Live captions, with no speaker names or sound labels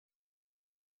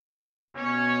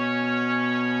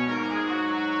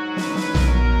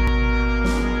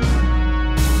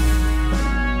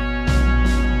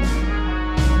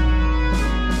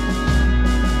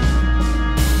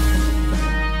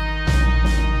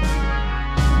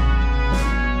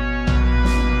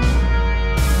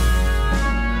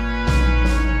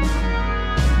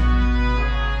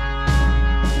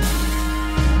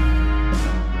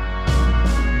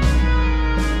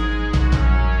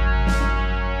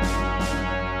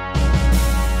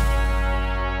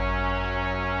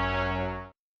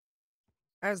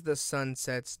As the sun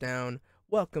sets down,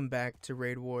 welcome back to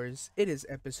Raid Wars. It is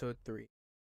episode 3.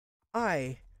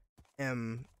 I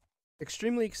am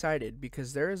extremely excited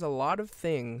because there is a lot of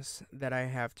things that I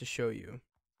have to show you.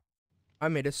 I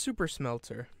made a super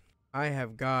smelter. I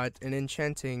have got an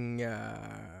enchanting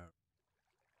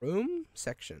room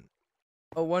section.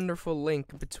 A wonderful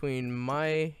link between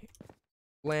my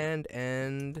land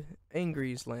and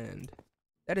Angry's land.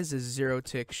 That is a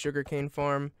zero-tick sugarcane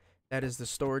farm. That is the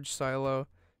storage silo.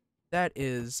 That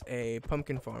is a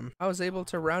pumpkin farm. I was able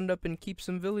to round up and keep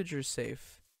some villagers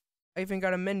safe. I even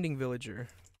got a mending villager.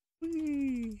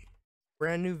 Whee!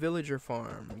 Brand new villager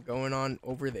farm going on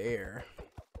over there.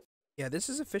 Yeah, this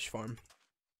is a fish farm.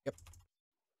 Yep.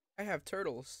 I have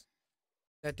turtles.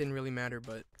 That didn't really matter,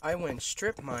 but I went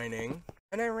strip mining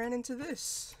and I ran into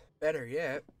this. Better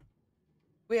yet,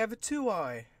 we have a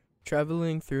 2-eye.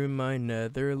 Traveling through my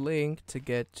nether link to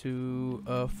get to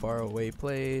a faraway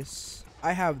place.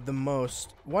 I have the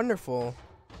most wonderful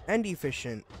and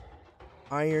efficient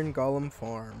iron golem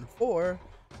farm for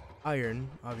iron,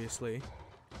 obviously.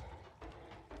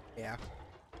 Yeah.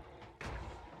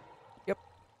 Yep.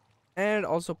 And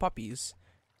also puppies.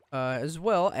 As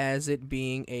well as it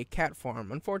being a cat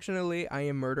farm. Unfortunately, I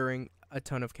am murdering a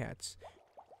ton of cats.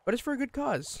 But it's for a good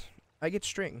cause. I get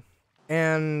string.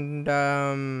 And,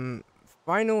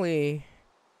 finally,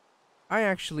 I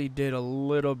actually did a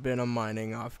little bit of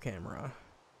mining off camera.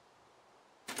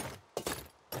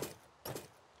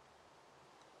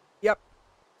 Yep.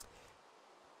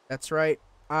 That's right.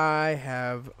 I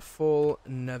have full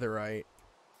netherite.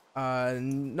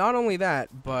 Not only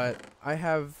that, but I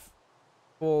have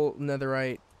full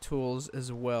netherite tools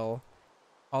as well.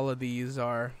 All of these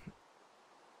are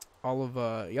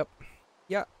yep.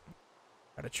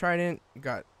 Got a trident,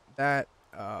 got that.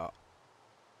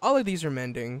 All of these are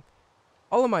mending.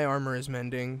 All of my armor is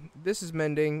mending. This is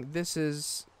mending.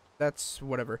 That's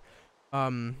whatever.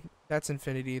 That's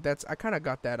infinity. I kind of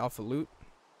got that off of loot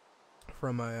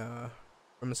from a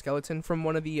skeleton, from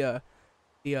one of the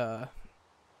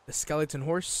skeleton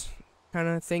horse kind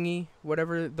of thingy,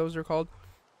 whatever those are called.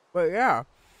 But yeah,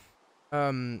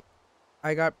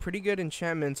 I got pretty good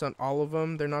enchantments on all of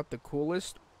them. They're not the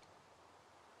coolest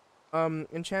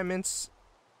enchantments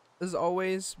as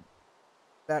always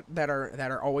that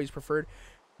are always preferred,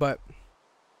 but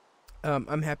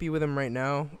I'm happy with them right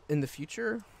now. In the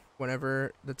future,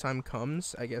 whenever the time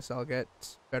comes, I guess I'll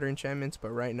get better enchantments,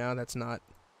 but right now that's not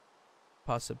a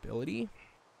possibility.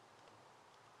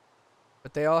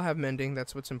 But they all have mending.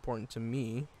 That's what's important to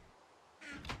me.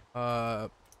 Yeah,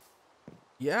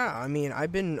 I mean,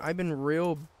 I've been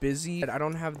real busy. I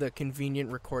don't have the convenient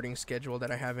recording schedule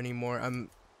that I have anymore.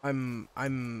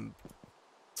 I'm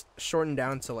shortened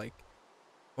down to like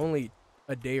only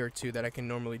a day or two that I can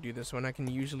normally do this one. I can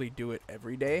usually do it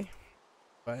every day,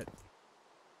 but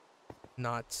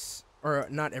not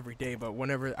every day, but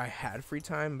whenever I had free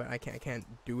time. But I can't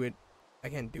do it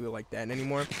like that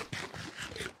anymore.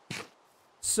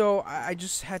 So I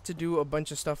just had to do a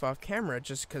bunch of stuff off camera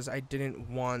just because I didn't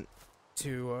want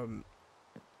to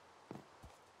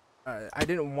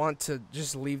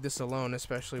just leave this alone,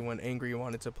 especially when Angry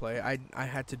wanted to play. I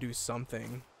had to do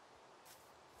something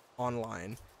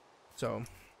online. So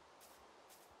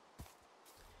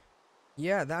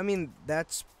yeah, I mean,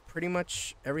 that's pretty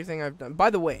much everything I've done.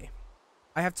 By the way,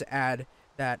 I have to add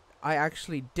that I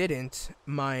actually didn't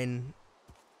mine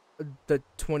the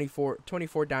 24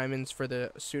 diamonds for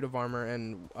the suit of armor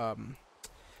and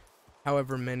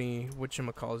however many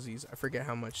whatchamacallsies, I forget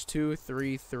how much. 2,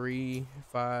 3, 3,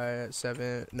 5,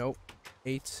 7, nope,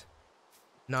 8,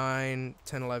 9,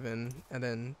 10, 11, and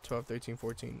then 12, 13,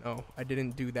 14. Oh, I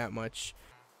didn't do that much.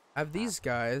 I have these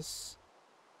guys.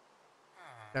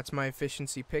 That's my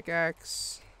efficiency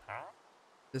pickaxe.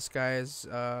 This guy is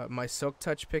my silk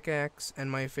touch pickaxe and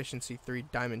my efficiency 3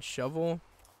 diamond shovel.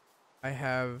 I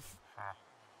have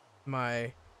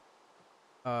my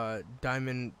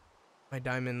diamond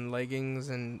leggings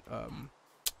and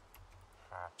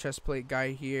chest plate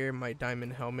guy here, my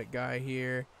diamond helmet guy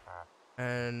here,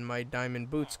 and my diamond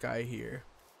boots guy here.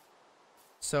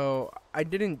 So I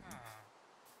didn't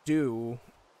do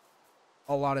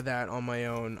a lot of that on my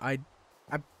own. I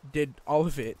did all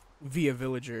of it via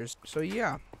villagers. So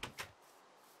yeah,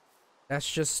 that's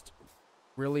just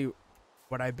really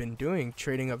what I've been doing,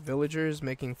 trading up villagers,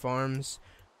 making farms.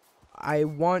 I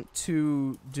want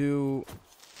to do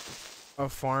a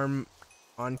farm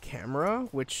on camera,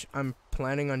 which I'm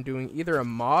planning on doing either a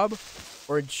mob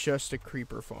or just a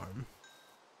creeper farm,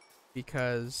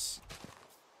 because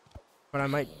but I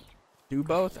might do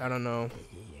both. I don't know.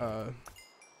 I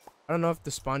don't know if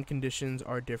the spawn conditions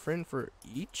are different for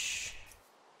each.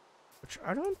 which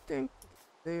I don't think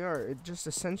they are. It just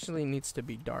essentially needs to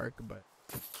be dark, but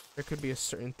there could be a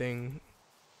certain thing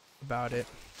about it.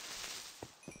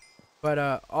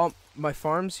 But all my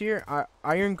farms here,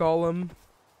 Iron Golem.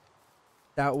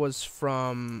 That was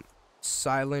from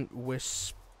Silent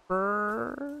Whisper.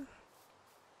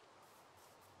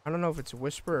 I don't know if it's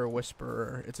Whisper or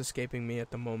Whisperer. It's escaping me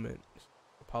at the moment.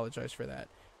 Apologize for that.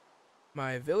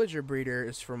 My villager breeder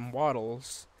is from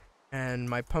Waddles, and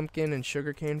my pumpkin and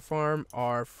sugarcane farm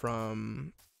are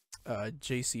from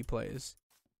JC Plays.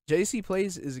 JC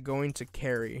Plays is going to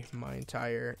carry my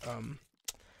entire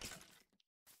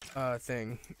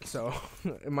thing. So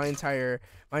my entire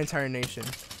nation.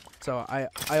 So I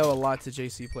owe a lot to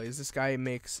JC Plays. This guy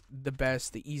makes the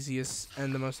best, the easiest,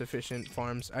 and the most efficient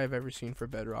farms I've ever seen for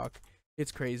Bedrock.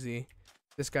 It's crazy.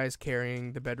 This guy's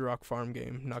carrying the Bedrock farm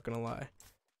game, not gonna lie.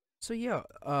 So yeah,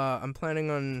 I'm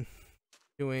planning on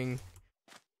doing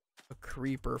a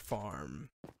creeper farm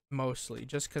mostly,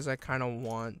 just because I kind of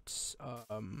want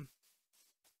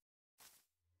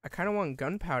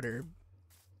gunpowder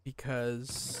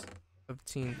because of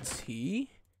TNT.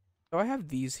 So I have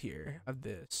these here, of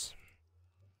this.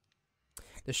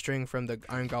 The string from the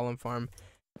Iron Golem farm.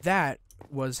 That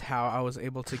was how I was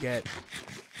able to get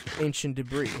ancient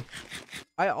debris.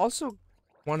 I also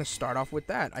want to start off with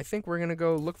that. I think we're going to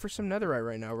go look for some netherite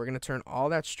right now. We're going to turn all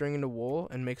that string into wool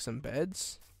and make some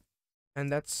beds.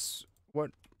 And that's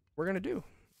what we're going to do.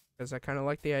 Because I kind of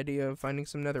like the idea of finding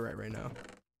some netherite right now.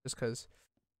 Just because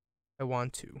I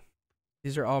want to.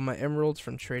 These are all my emeralds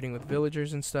from trading with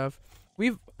villagers and stuff.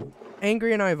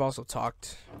 Angry and I have also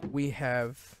talked. We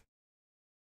have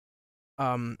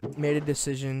made a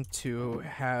decision to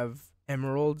have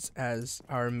emeralds as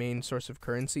our main source of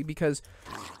currency, because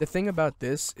the thing about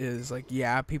this is, like,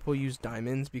 yeah, people use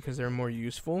diamonds because they're more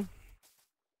useful,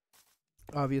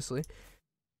 obviously,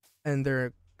 and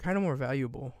they're kind of more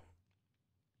valuable,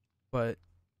 but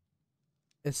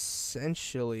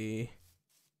essentially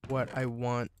what I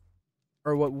want,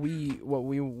 or what we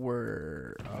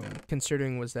were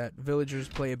considering, was that villagers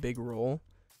play a big role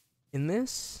in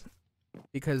this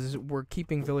because we're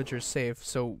keeping villagers safe.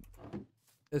 So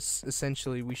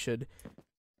essentially we should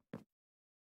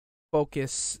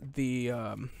focus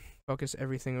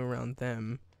everything around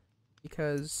them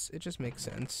because it just makes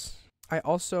sense. I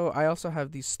also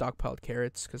have these stockpiled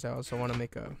carrots because I also want to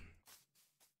make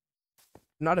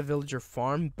not a villager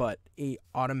farm, but a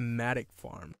automatic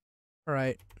farm. All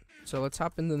right. So let's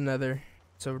hop into the nether.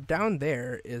 So down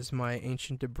there is my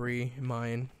ancient debris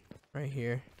mine right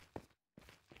here.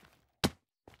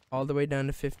 All the way down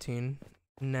to 15,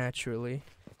 naturally.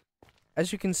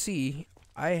 As you can see,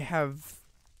 I have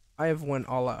went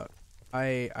all out.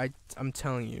 I'm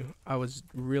telling you, I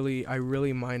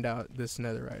really mined out this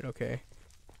netherite, okay?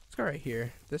 Let's go right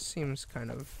here. This seems kind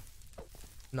of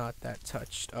not that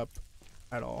touched up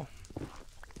at all.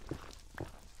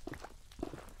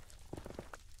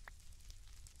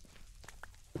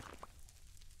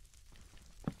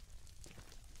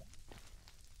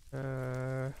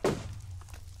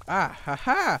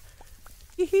 Haha!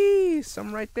 Hee,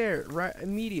 some right there, right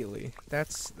immediately.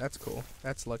 That's cool.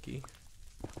 That's lucky.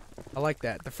 I like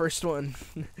that. The first one.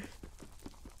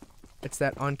 It's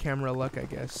that on-camera luck, I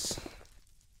guess.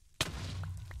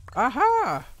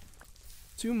 Aha!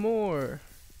 2 more.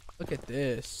 Look at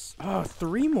this. Oh,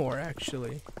 3 more,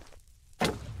 actually.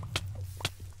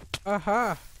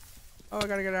 Aha! Oh, I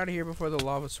gotta get out of here before the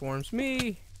lava swarms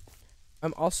me.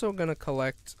 I'm also gonna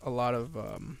collect a lot of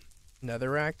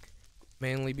netherrack,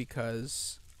 mainly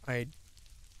because I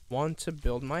want to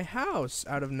build my house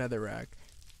out of netherrack.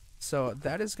 So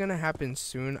that is gonna happen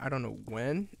soon. I don't know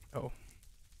when. Oh,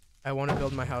 I want to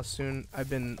build my house soon.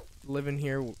 I've been living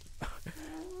here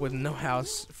with no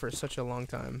house for such a long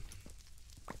time.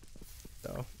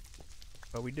 So,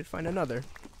 but we did find another.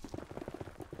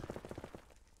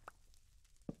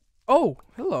 Oh,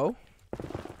 hello.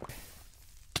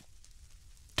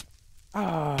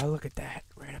 Ah, look at that,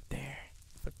 right up there.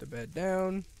 Put the bed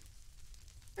down,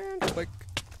 and click.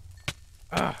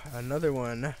 Ah, another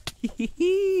one.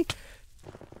 Keep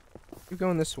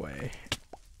going this way.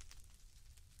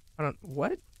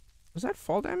 What? Was that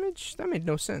fall damage? That made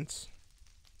no sense.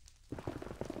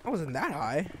 I wasn't that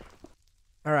high.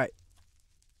 Alright.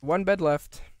 1 bed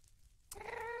left.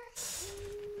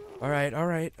 Alright.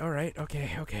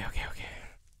 Okay.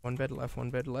 1 bed left,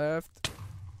 1 bed left.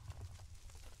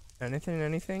 Anything?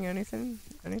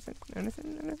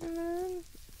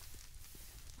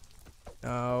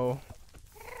 No.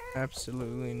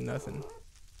 Absolutely nothing.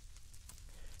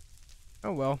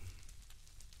 Oh well.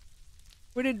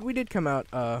 We did come out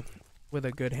with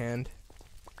a good hand.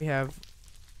 We have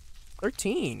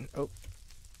 13. Oh.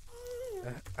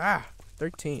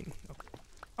 13. Okay.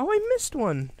 Oh, I missed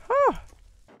one. Huh.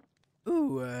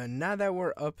 Ooh, now that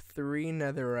we're up 3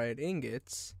 netherite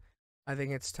ingots, I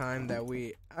think it's time that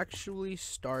we actually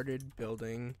started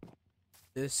building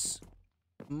this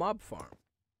mob farm,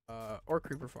 or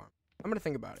creeper farm. I'm gonna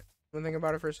think about it. I'm gonna think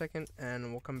about it for a second,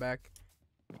 and we'll come back,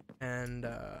 and,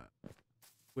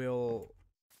 we'll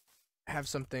have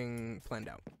something planned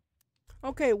out.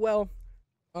 Okay, well,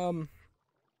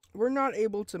 we're not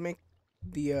able to make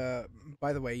the,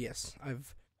 by the way, yes,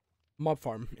 mob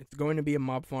farm. It's going to be a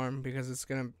mob farm because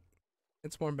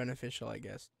it's more beneficial, I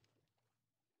guess.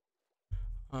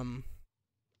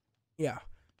 Yeah.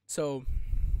 So,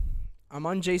 I'm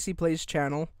on JC Plays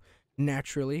channel,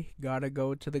 naturally. Gotta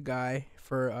go to the guy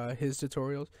for, his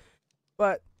tutorials.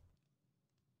 But,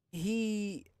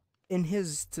 in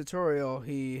his tutorial,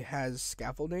 he has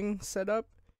scaffolding set up,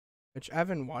 which I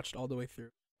haven't watched all the way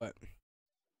through, but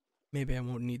maybe I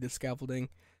won't need the scaffolding.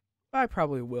 I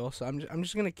probably will, so I'm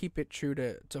just gonna keep it true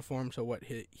to form to what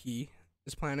he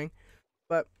is planning.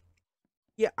 But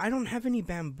yeah, I don't have any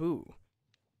bamboo,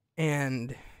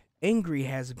 and Angry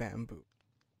has bamboo.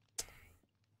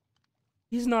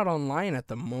 He's not online at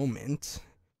the moment.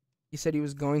 He said he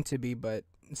was going to be, but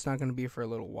it's not gonna be for a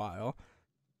little while.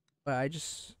 But I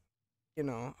just,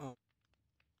 I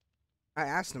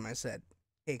asked him. I said,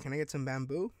 "Hey, can I get some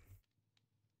bamboo?"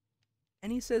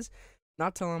 And he says,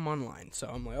 "Not till I'm online." So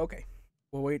I'm like, okay,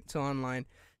 we'll wait till online.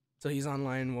 Till he's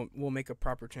online, we'll make a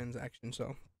proper transaction.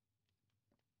 So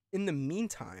in the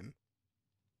meantime,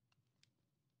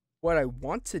 what I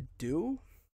want to do,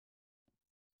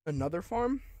 another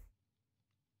farm,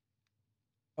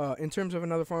 in terms of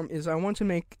another farm, is I want to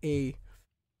make a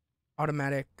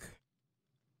automatic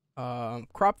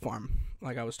crop farm,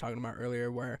 like I was talking about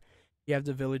earlier, where you have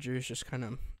the villagers just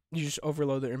you just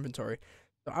overload their inventory.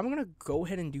 So I'm gonna go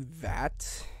ahead and do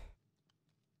that.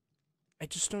 I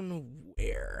just don't know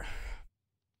where.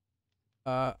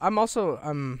 I'm also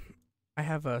I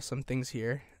have some things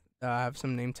here. I have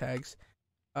some name tags.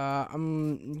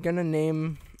 I'm gonna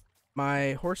name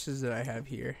my horses that I have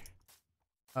here.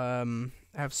 I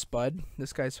have Spud.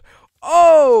 This guy's.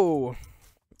 Oh,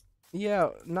 yeah,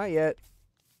 not yet.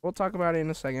 We'll talk about it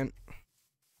in a second.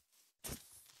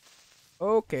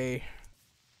 Okay.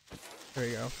 There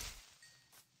we go.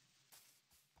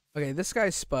 Okay, this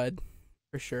guy's Spud,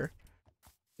 for sure.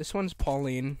 This one's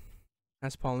Pauline.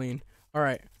 That's Pauline.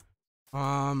 Alright.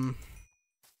 I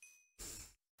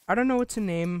don't know what to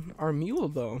name our mule,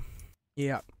 though.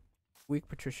 Yeah. Weak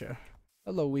Patricia.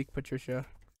 Hello, Weak Patricia.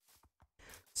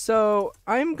 So,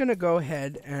 I'm gonna go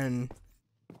ahead and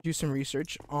do some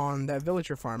research on that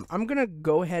villager farm. I'm gonna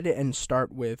go ahead and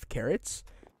start with carrots.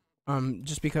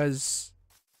 Just because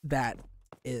that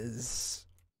is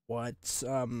what,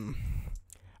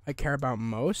 I care about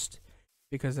most.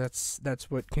 Because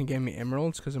that's what can get me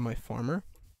emeralds, because of my farmer.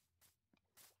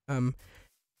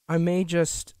 I may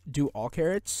just do all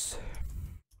carrots.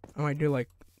 I might do like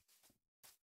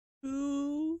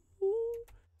two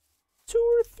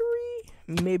or three,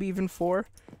 maybe even 4.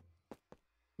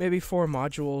 Maybe 4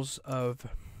 modules of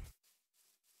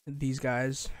these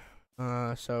guys.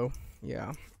 So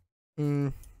yeah.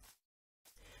 The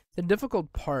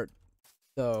difficult part,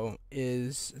 though,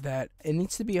 is that it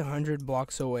needs to be 100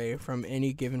 blocks away from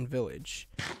any given village.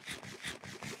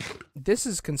 This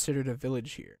is considered a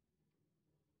village here,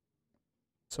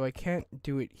 so I can't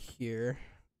do it here,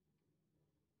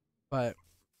 but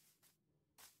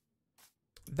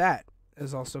that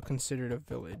is also considered a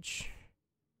village,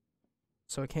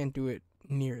 so I can't do it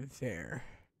near there.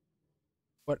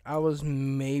 What I was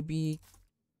maybe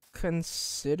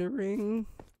considering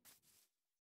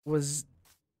was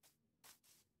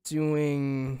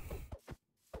pushing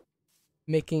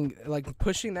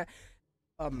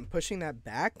that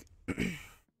back.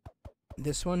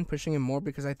 This one, pushing it more,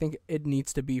 because I think it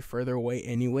needs to be further away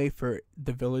anyway for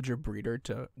the villager breeder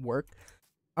to work.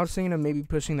 I was thinking of maybe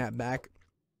pushing that back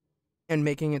and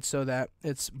making it so that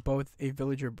it's both a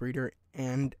villager breeder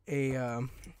and a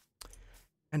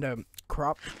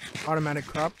automatic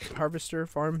crop harvester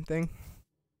farm thing.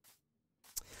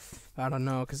 I don't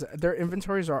know, because their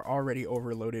inventories are already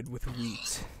overloaded with wheat.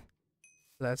 So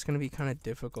that's gonna be kind of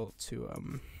difficult to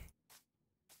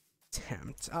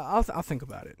attempt. I'll think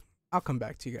about it. I'll come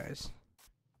back to you guys.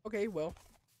 Okay, well,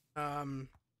 in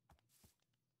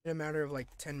a matter of like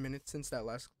 10 minutes since that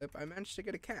last clip, I managed to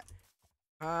get a cat.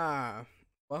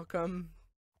 Welcome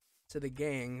to the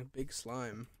gang, Big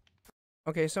Slime.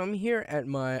 Okay, so I'm here at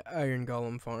my iron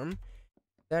golem farm.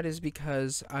 That is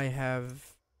because I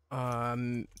have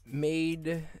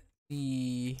made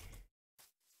the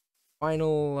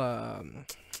final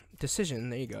decision.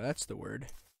 There you go. That's the word.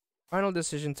 Final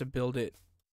decision to build it.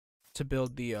 To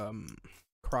build the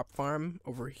crop farm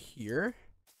over here.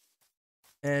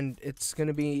 And it's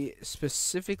gonna be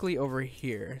specifically over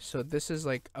here. So this is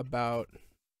like about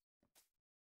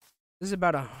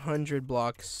 100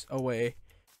 blocks away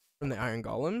from the iron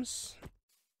golems.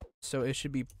 So it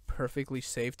should be perfectly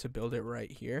safe to build it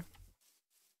right here.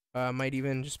 Might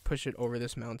even just push it over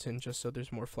this mountain just so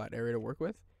there's more flat area to work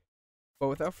with. But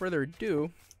without further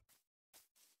ado,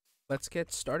 let's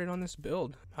get started on this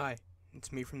build. Hi,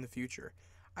 it's me from the future.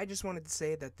 I just wanted to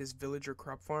say that this villager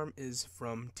crop farm is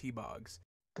from T-Bogs.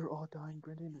 They're all dying,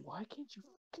 Brendan. Why can't you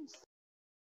fucking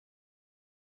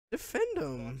Defend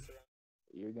them.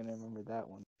 You're gonna remember that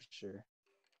one for sure.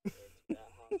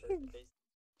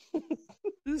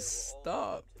 Just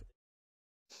stop.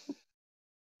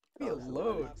 Be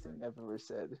alone. Thing I've ever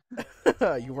said.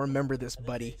 You remember this,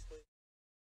 buddy.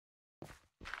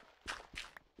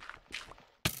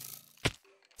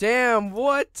 Damn,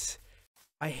 what?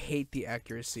 I hate the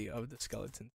accuracy of the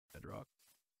skeleton bedrock.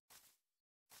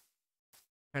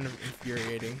 Kind of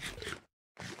infuriating.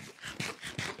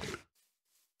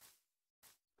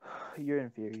 You're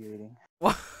infuriating.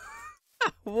 Why?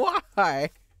 Why?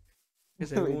 Wait,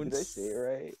 did I say it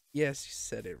right? Yes, you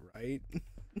said it right.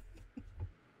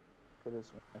 For this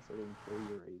one, I said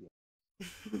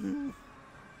infuriating.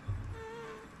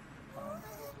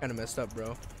 Kind of messed up,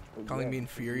 bro. But Calling yeah, me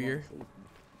because you inferior. won't sleep.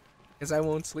 Because I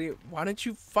won't sleep. Why don't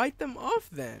you fight them off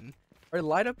then? Or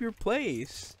light up your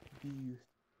place? What are you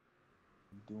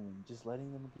doing? Just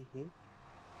letting them get hit?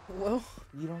 Well,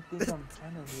 You don't think I'm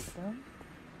trying to hit them?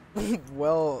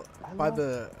 well, by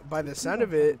the sound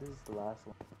of it, This is the last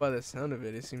one. by the sound of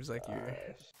it, it seems like you're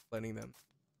Gosh. letting them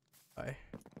die.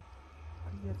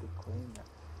 Why do you have to claim that?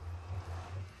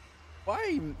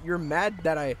 Why? You're mad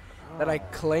that I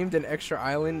claimed an extra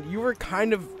island? You were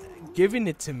kind of giving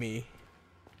it to me.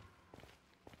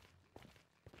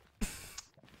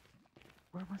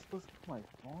 Where am I supposed to put my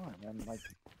farm? I'm like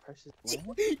precious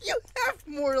land? You have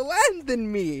more land than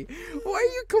me. Why are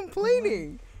you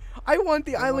complaining? I want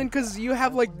the island because you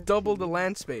have like double the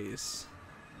land space.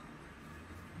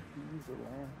 You use the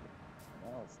land for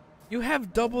something else. You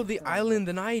have double the island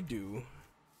than I do.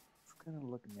 It's gonna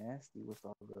look nasty with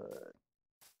all the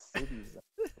cities,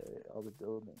 all the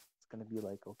buildings. It's gonna be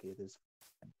like, okay, there's,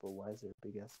 but why is there a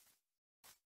big ass?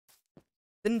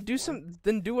 Then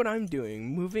do what I'm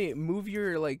doing. Move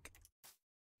your like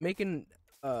making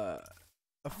a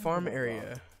farm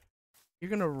area.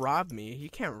 You're gonna rob me. You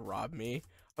can't rob me.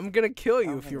 I'm gonna kill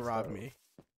you if you rob me.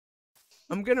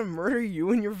 I'm gonna murder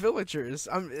you and your villagers.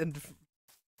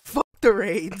 Fuck the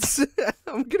raids.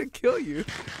 I'm gonna kill you.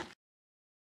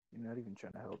 You're not even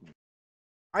trying to help me.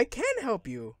 I can help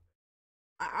you.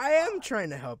 I am trying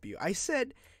to help you. I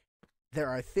said there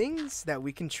are things that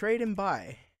we can trade and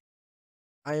buy.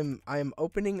 I am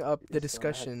opening up the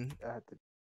discussion. I had to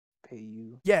pay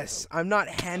you. Yes, I'm not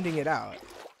handing it out.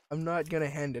 I'm not gonna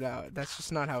hand it out. That's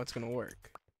just not how it's gonna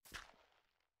work.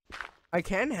 I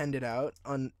can hand it out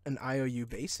on an IOU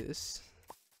basis.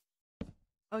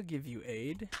 I'll give you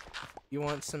aid. You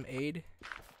want some aid?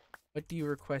 What do you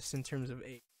request in terms of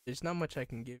aid? There's not much I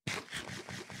can give you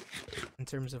in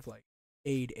terms of like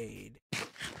aid.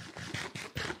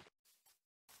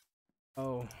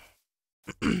 Oh.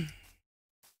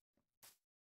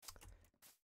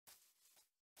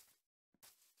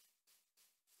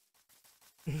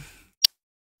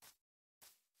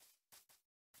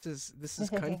 This is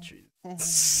country.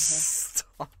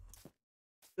 Stop.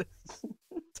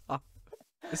 Stop.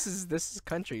 This is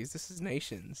countries. This is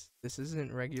nations. This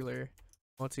isn't regular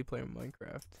multiplayer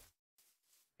Minecraft.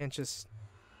 Can't just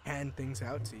hand things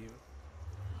out to you.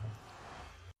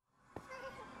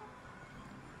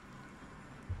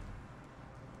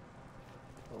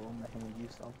 Oh, I'm handing you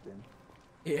something.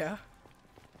 Yeah.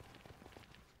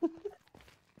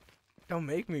 Don't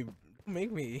make me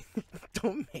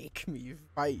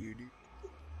fight you, dude.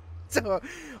 So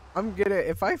I'm gonna,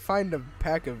 if I find a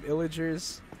pack of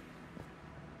villagers,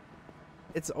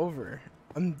 it's over.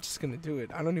 I'm just gonna do it.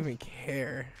 I don't even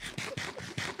care.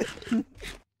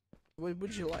 What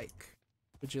would you like?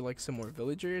 Would you like some more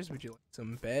villagers? Would you like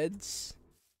some beds?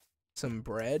 Some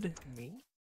bread? Me?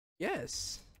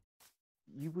 Yes.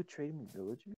 You would trade me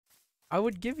villagers? I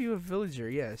would give you a villager,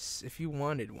 yes, if you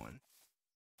wanted one.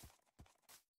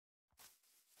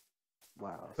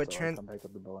 Wow. But so I come back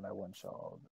up the bow and I one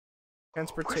shot.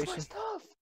 Transportation. Where's my stuff?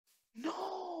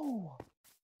 No.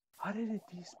 How did it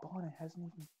despawn? It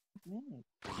hasn't even been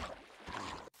minutes.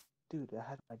 Dude, I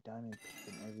had my diamond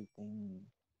pick and everything.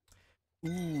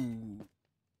 Ooh.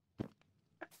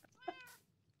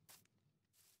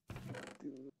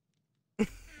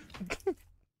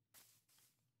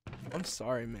 I'm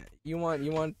sorry, man. You want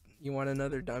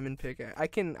another diamond pickaxe? I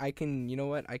can. You know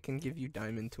what? I can give you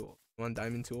diamond tools. You want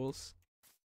diamond tools?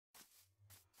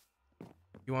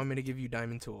 You want me to give you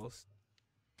diamond tools?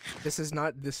 This is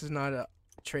not a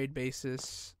trade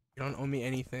basis. You don't owe me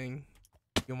anything.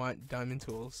 You want diamond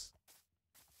tools?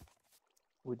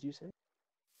 Would you say?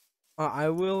 I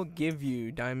will give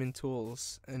you diamond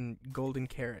tools and golden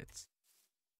carrots.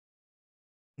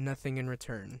 Nothing in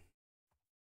return.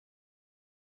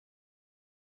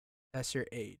 That's your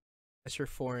aid. That's your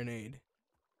foreign aid.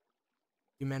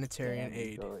 Humanitarian Damn,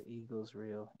 aid. Eagle's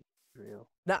real. Real.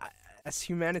 Nah, that's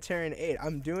humanitarian aid.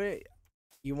 I'm doing it.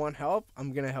 You want help?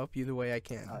 I'm gonna help you the way I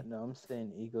can. No, I'm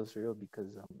saying Eagle's real because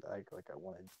like I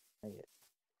want to deny it.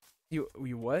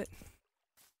 You what?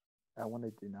 I want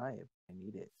to deny it. But I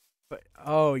need it. But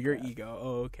oh, your Yeah. ego.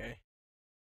 Oh, okay.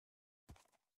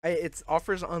 It's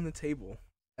offers on the table.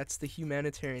 That's the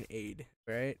humanitarian aid,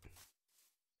 right?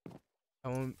 I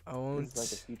won't. I won't.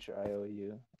 This is like a future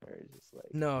IOU, or is just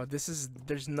like. No, this is.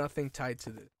 There's nothing tied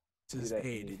to this. This is Dude, I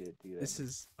aid. need it, dude. This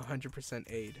is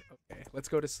 100% aid. Okay, let's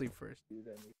go to sleep first. Dude,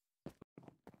 I need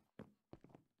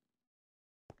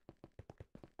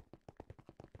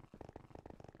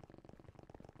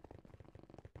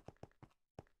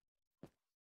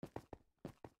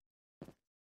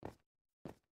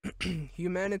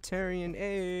Humanitarian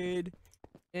aid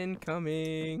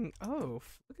incoming. Oh,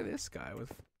 look at this guy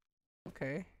with.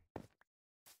 Okay.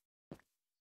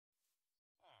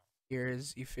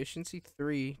 Here's efficiency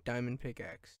 3 diamond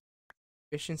pickaxe.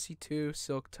 Efficiency 2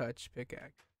 silk touch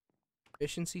pickaxe.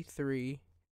 Efficiency 3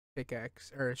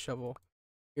 pickaxe or shovel.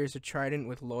 Here's a trident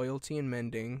with loyalty and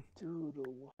mending. Dude,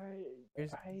 why?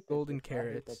 Here's I hate golden that you're, I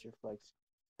hate carrots. that you're flexing.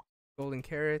 Golden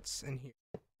carrots and here.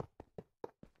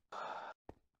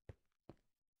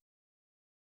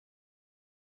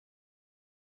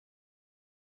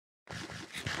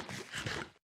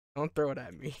 Don't throw it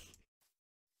at me.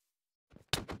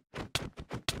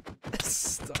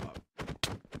 Stop.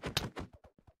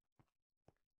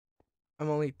 I'm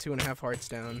only 2.5 hearts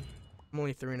down. I'm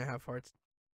only 3.5 hearts.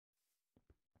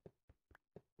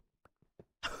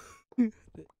 Feel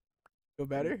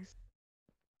better?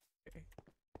 Okay.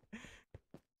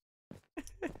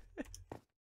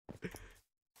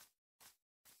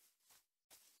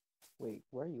 Wait,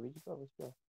 where are you? Where'd you go? Let's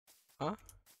go. Huh?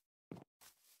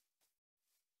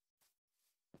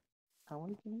 I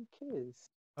want to give you a kiss.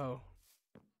 Oh.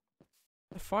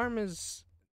 The farm is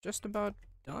just about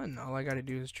done. All I gotta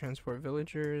do is transport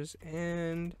villagers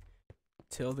and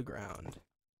till the ground.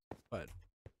 But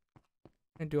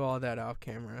I do all that off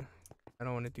camera. I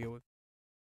don't want to deal with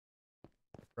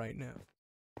it right now.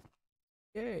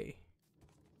 Yay.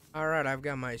 Alright, I've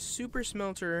got my super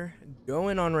smelter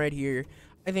going on right here.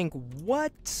 I think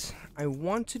what I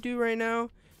want to do right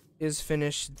now is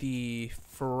finish the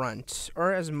front,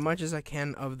 or as much as I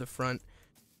can of the front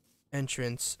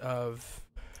entrance of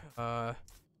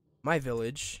my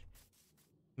village,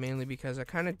 mainly because I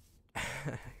kind of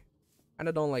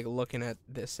don't like looking at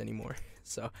this anymore.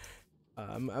 So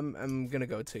I'm gonna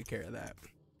go take care of that.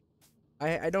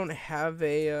 I don't have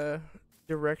a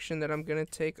direction that I'm gonna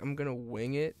take. I'm gonna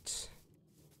wing it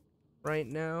right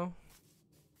now.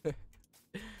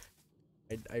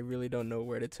 I really don't know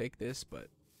where to take this, but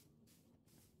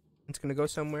it's gonna go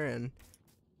somewhere and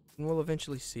we'll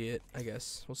eventually see it, I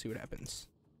guess. We'll see what happens.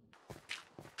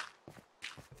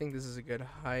 I think this is a good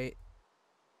height.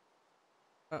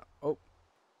 Oh.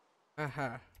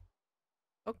 Aha.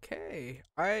 Okay.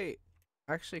 I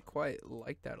actually quite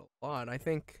like that a lot. I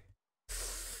think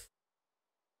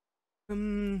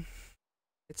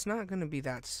it's not gonna be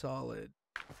that solid.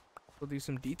 We'll do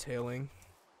some detailing.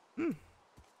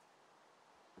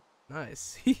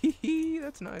 Nice.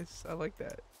 That's nice. I like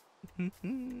that.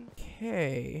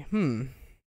 Okay.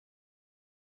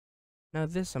 Now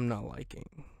this I'm not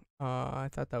liking. I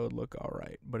thought that would look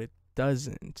alright, but it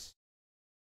doesn't.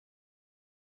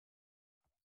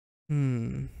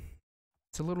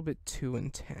 It's a little bit too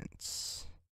intense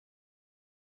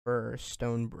for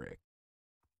stone brick.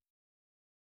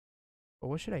 But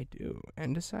what should I do?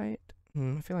 Andesite?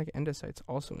 I feel like andesite's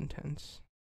also intense.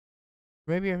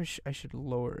 Maybe I should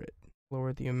lower it.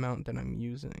 Lower the amount that I'm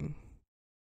using.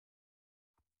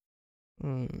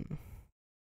 In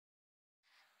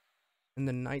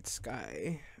the night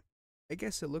sky, I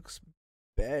guess it looks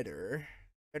better.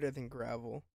 Better than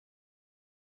gravel.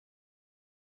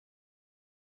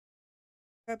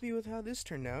 Happy with how this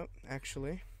turned out,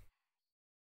 actually.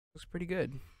 Looks pretty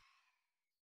good.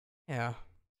 Yeah.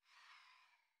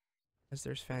 As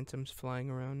there's phantoms flying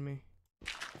around me.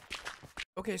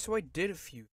 Okay, so I did a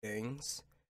few things.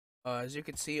 As you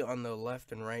can see on the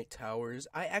left and right towers,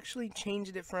 I actually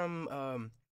changed it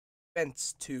from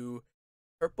fence to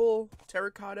purple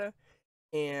terracotta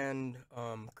and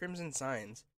crimson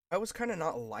signs. I was kind of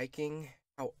not liking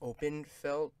how open it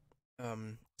felt,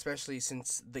 especially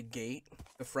since the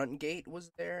front gate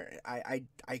was there. I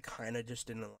kind of just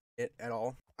didn't like it at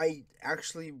all. I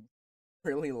actually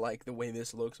really like the way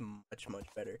this looks much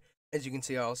better. As you can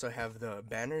see, I also have the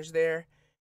banners there.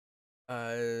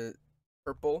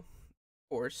 Purple, of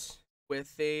course,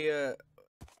 with a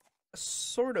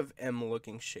sort of M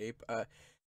looking shape.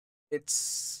 It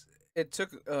took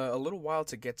a little while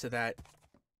to get to that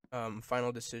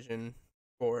final decision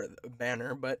for the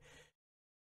banner, but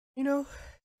you know,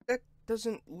 that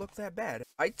doesn't look that bad.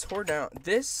 I tore down.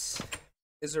 This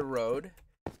is a road.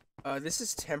 This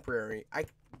is temporary. I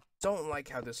don't like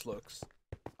how this looks.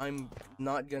 I'm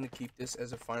not gonna keep this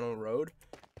as a final road.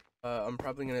 I'm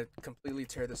probably gonna completely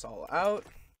tear this all out.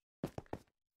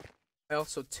 I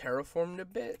also terraformed a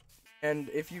bit, and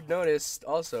if you've noticed,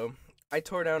 also, I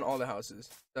tore down all the houses.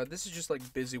 This is just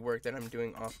like busy work that I'm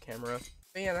doing off camera.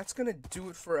 But yeah, that's gonna do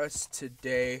it for us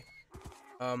today.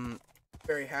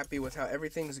 Very happy with how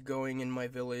everything's going in my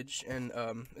village, and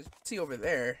as you can see over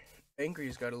there,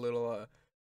 Angry's got a little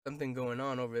something going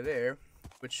on over there,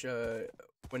 which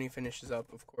when he finishes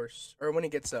up, of course, or when he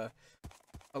gets a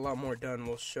lot more done,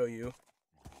 we'll show you.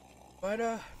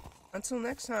 But until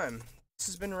next time, this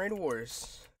has been Raid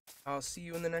Wars. I'll see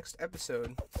you in the next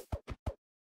episode.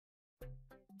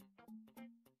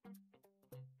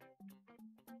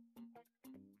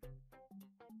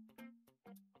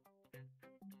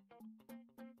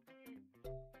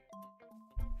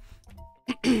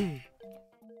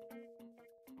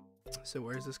 So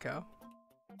where's this cow?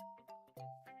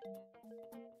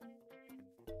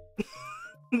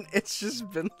 It's just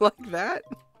been like that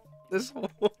this whole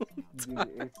time.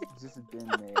 Dude, it's just been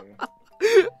there.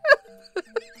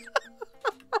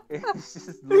 It's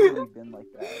just literally been like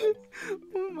that.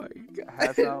 Oh my god.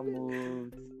 Has not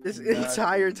moved. This nothing,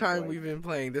 entire time like, we've been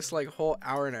playing, this like whole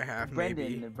hour and a half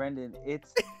maybe. Brendan,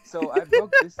 it's so I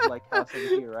broke this like house over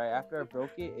here, right? After I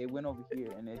broke it, it went over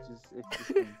here, and it's just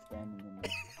been standing in there.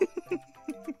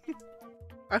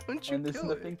 Why don't you And there's kill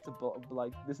nothing it? to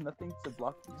there's nothing to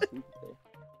block the street there.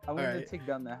 I wanted Alright. to take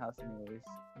down that house anyways,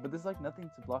 but there's like nothing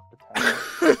to block the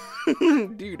tower.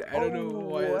 Dude, I don't know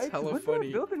why it's hella what funny.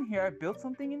 did I build in here? I built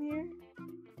something in here.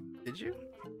 Did you?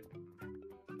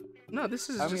 No, this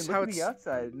is I mean, just look how at it's. the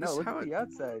outside. No, this is look how at the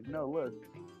outside. No, look.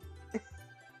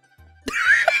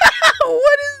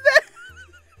 What is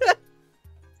that?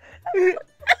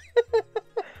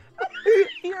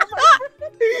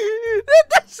 That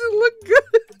doesn't look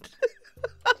good.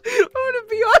 I'm gonna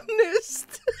be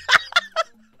honest.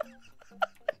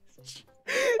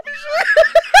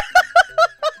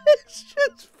 It's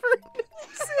just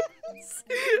furnaces.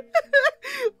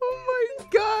 Oh my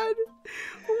god.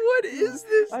 What is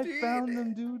this, I dude? found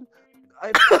them, dude.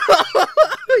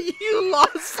 You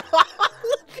lost all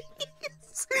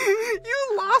these.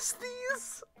 You lost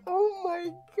these. Oh my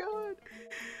god.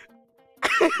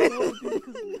 No, dude,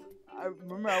 'cause I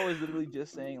remember I was literally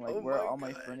just saying like Oh where my are all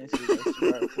my God. furnaces. I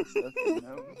swear I put stuff in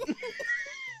them.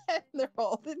 And they're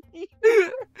all in here.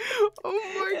 Oh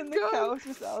my And the god. cow's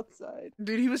just outside.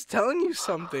 Dude, he was telling you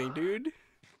something, dude.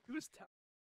 He was telling